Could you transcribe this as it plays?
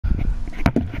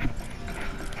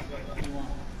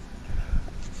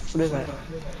What is that?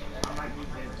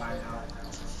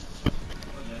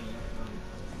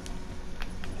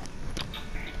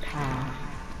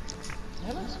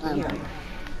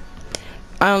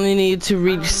 I only need to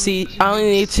reach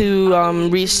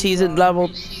reach season level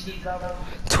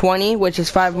 20, which is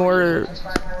 5 more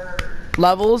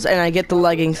levels, and I get the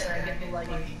leggings.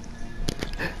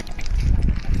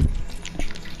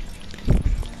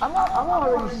 I'm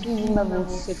already season level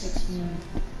 16.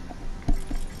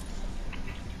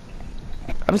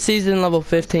 I'm season level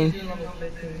 15.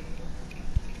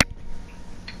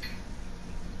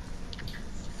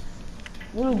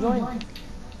 You join.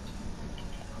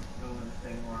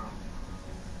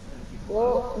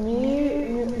 Well,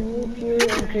 me, Fury,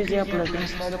 and Crazy Apple are gonna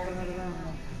start up another round.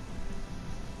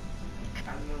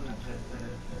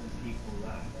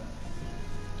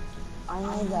 I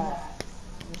know that.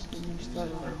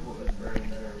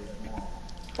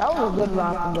 That was a good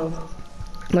round though.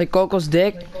 Like Coco's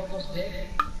dick.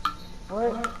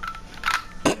 What?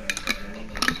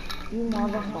 You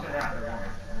motherfucker.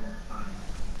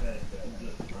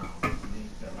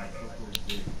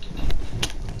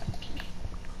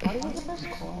 Why do you get this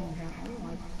call? I don't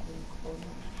like this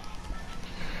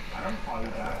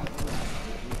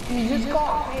call. You just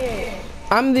called me.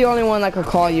 I'm the only one that could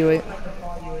call you it.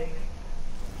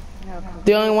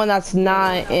 The only one that's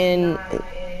not in...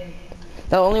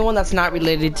 The only one that's not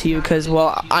related to you, because,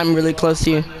 well, I'm really close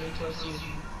to you.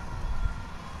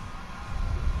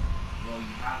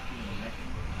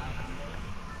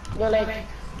 You're like,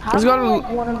 let's go to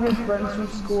like one of your friends from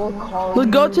school called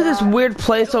let's go to this weird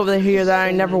place over here that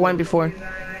I never went before.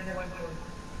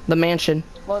 The mansion.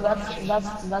 Well, that's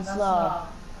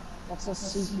a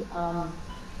secret,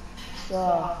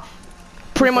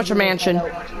 pretty much a mansion.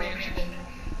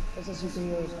 It's a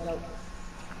superhero setup.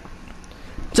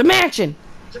 It's a mansion!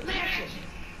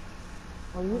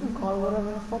 Well, you can call it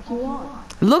whatever the fuck you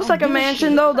want. It looks like a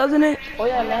mansion though, doesn't it? Oh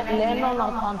yeah, land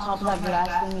on top of that glass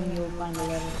thing and you'll find a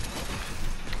letter.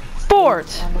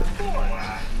 Fort!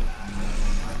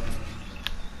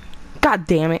 God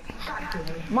damn it.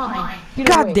 Mine.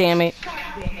 God damn it.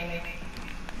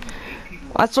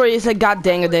 That's where you said god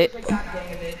dang it.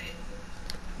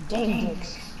 Dang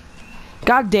dicks.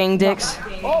 God dang dicks.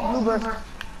 Oh, bluebird.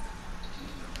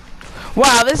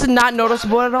 Wow, this is not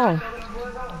noticeable at all.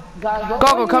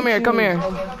 Gogo, come here, come here.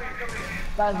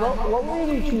 Guys, what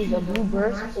will you choose, a blue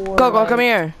burst or... Gogo, come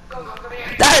here.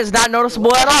 That is not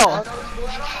noticeable at all.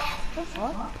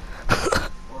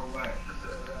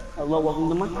 Hello, welcome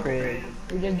to my crib.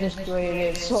 We just destroyed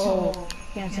it, so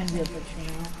can't send you a picture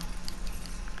now.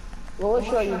 We'll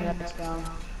show you next round.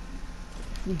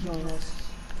 You join us.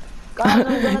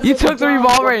 Guys, you took the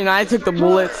revolver and I took the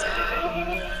bullets.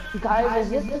 Guys, is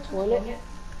this the toilet?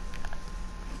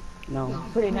 No.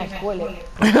 Pretty nice toilet.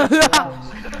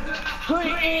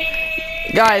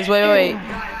 Guys, wait.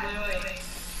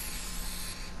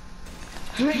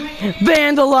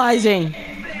 Vandalizing!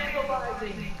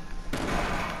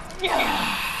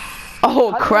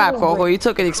 Oh crap, Coco, you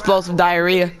took an explosive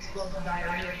diarrhea.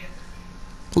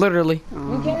 Literally.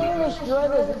 You can't even destroy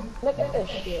this. Look at this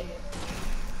shit.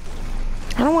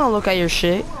 I don't want to look at your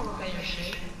shit.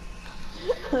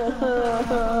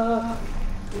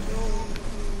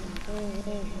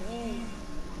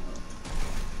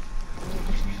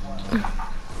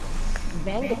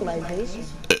 Vandalization.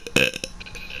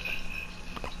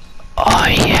 Oh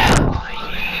yeah.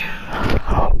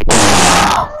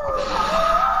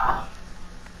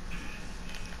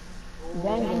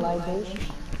 Vandalization.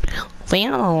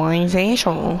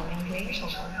 Vandalization.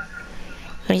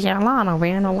 There's a lot of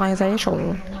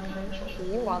vandalization.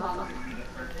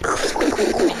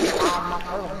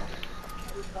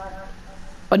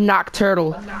 A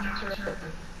nocturtle.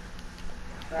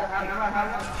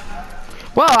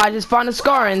 Well, I just found a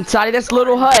scar inside this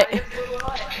little hut.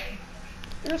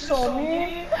 You're so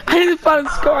mean. I just found a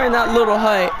scar in that little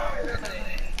hut.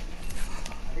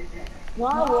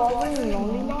 Wow, we're already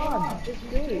lonely mod. It's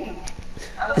great.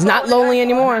 It's not lonely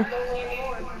anymore.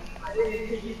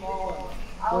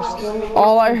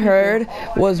 All I heard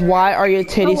was, why are your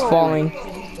titties falling?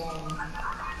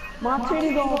 My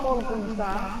titties don't fall from the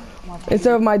side.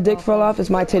 Instead of my dick fell off, it's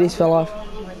my titties fell off.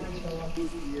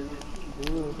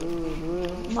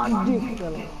 My dick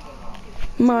fell off.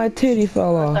 My titty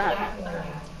fell off.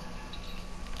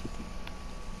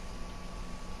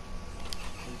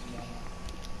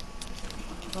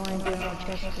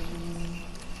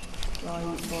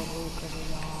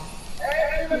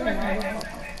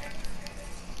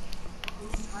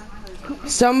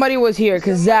 Somebody was here,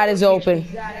 cause that is open.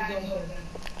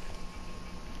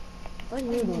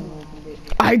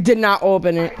 I did not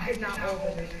open it.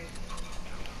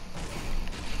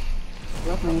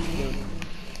 What can you do?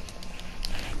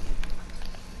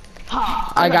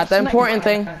 I got the important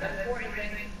thing.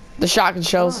 The shotgun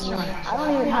shells. I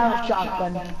don't even have a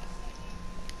shotgun.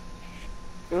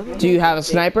 Do you have a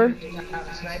sniper?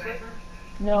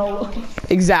 No.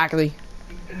 Exactly.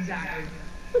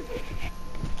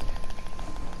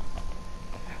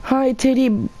 High titty,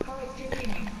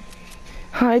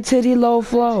 low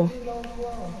flow.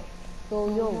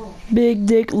 Yo. Big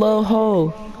dick, low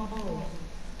hole.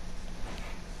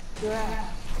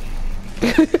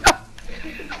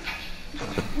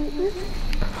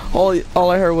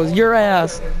 All I heard was your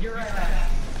ass.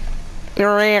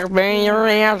 Your ass, man, your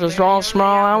ass is so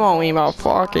small, I won't even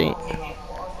fuck it.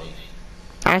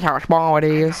 That's how small it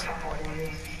is.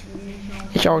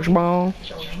 It's so small.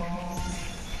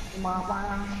 Wow,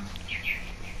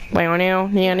 now,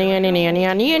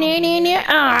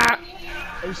 ah.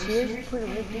 Are you serious?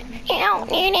 Pretty ripping.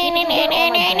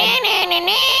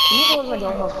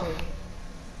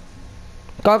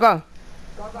 Go, go.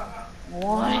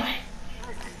 What?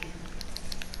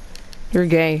 You're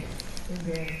gay.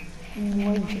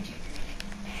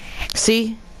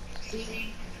 See?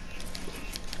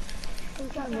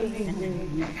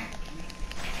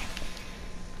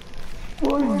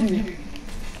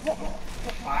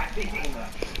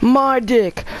 My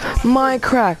dick, my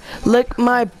crack, lick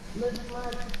my.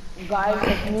 Guys,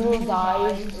 if Noodle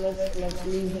dies, let's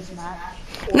leave this match.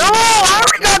 No, I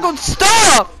already gotta go.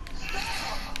 Stop!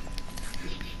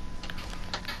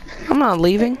 I'm not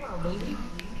leaving.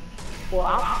 Well,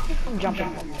 I'm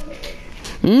jumping.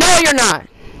 No, you're not.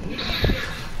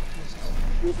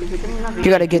 You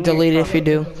gotta get deleted if you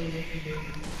do.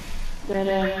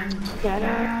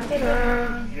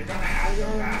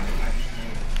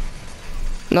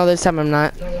 No, this time I'm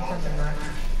not.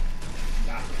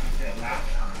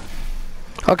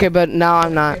 Okay, but now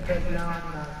I'm not.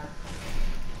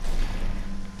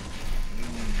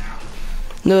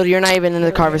 No, you're not even in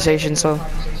the conversation, so.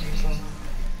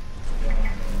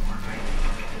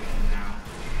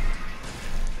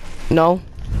 No.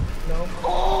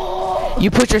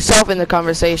 You put yourself in the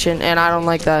conversation, and I don't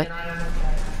like that.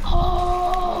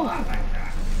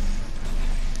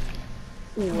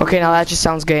 Okay, now that just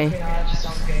sounds gay.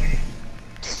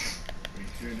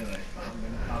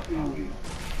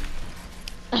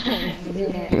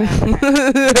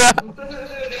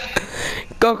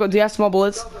 Coco, do you have small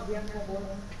bullets?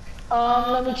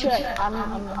 Let me check.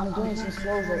 I'm doing some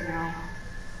slows right now.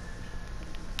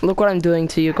 Look what I'm doing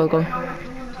to you, Coco.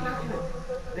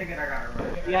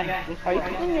 Yeah, are you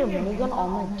putting your minigun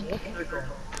on my dick?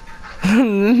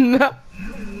 No.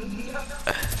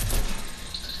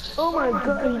 Oh my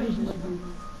god, he just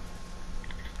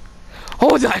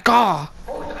Oh my cock!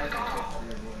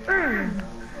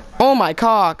 Oh my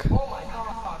cock!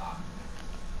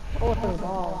 oh my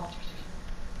god.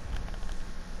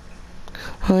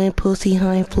 High pussy,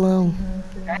 high flow.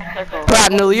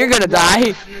 Crap, Noodle, you're gonna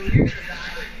die.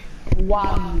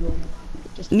 Wow, Noodle.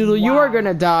 Just Noodle, you wow. are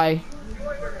gonna die.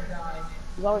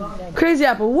 He's already dead. Crazy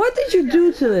Apple, what did you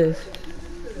do to this?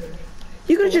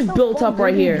 You could have just built up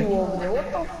right here.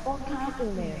 What the fuck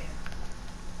happened there?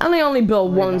 I only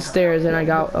built one stairs and I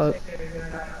got up.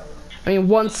 I mean,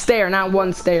 one stair, not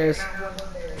one stairs.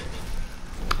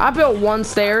 I built one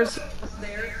stairs.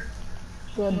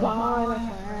 Goodbye, my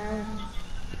friend.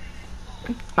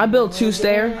 I built two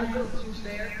stairs. I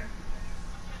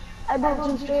built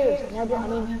two stairs. And I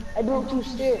built two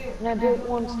stairs. And I built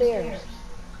one stairs.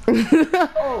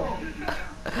 Oh.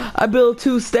 I built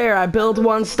two stairs. I built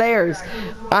one stairs.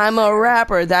 I'm a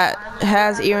rapper that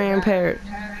has ear impaired.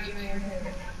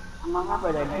 I'm a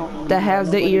rapper that don't That has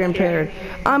the ear impaired.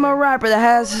 I'm a rapper that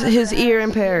has his ear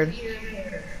impaired.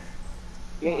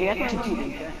 Yeah.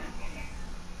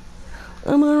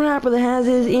 I'm a rapper that has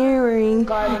his earring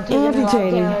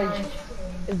amputated.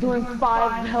 It's doing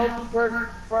 5 health per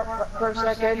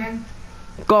second.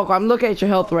 Coco, I'm looking at your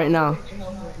health right now.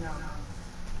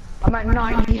 I'm at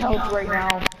 90 health right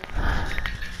now.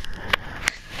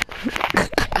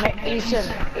 I'm at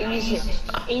 87, 86,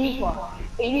 84,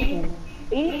 84,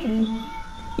 83.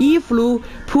 E flu,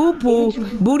 poo poo,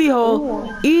 booty hole,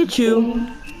 eat you.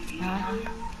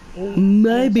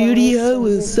 My booty hole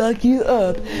will suck you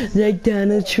up like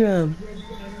Donald Trump.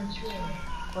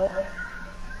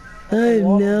 I have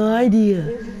no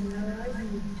idea.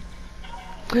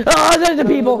 Oh, there's the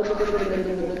people. So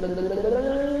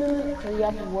you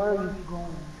have to worry you're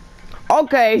going.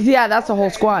 Okay, yeah, that's the whole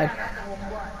squad.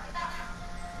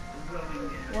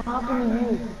 What happened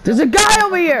to you? There's a guy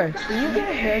over here. Did you get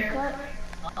a haircut?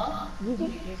 You get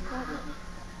a haircut?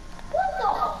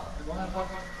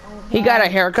 He got a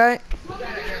haircut.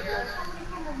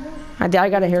 I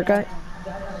got a haircut.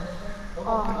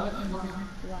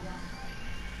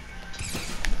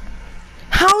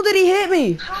 How did he hit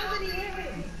me?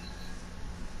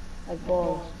 Like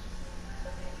balls.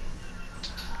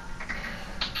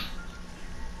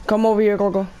 Come over here,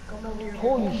 Coco.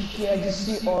 Holy shit, I just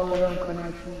see all of them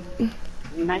connecting.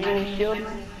 Not even shield.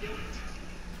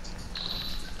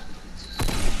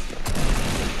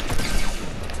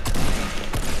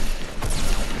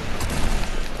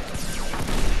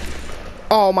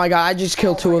 Oh my god, I just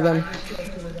killed 2 of them.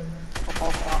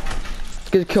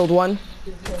 Just killed 1.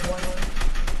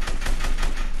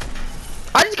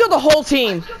 I just killed the whole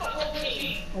team.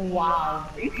 Wow.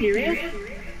 Are you serious?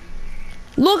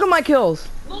 Look at my kills.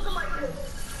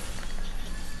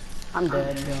 I'm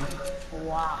dead, bro.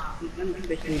 Wow. I'm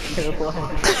officially terrible.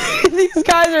 These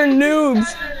guys are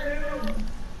noobs.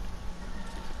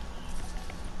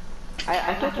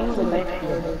 I took some of the knife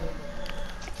here.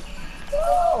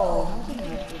 Oh.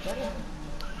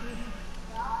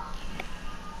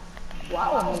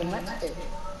 Wow, I'm in Mexico.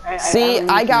 See,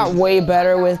 I got way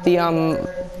better with the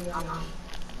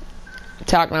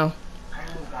attack now.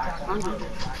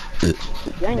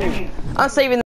 Dang it. I'm saving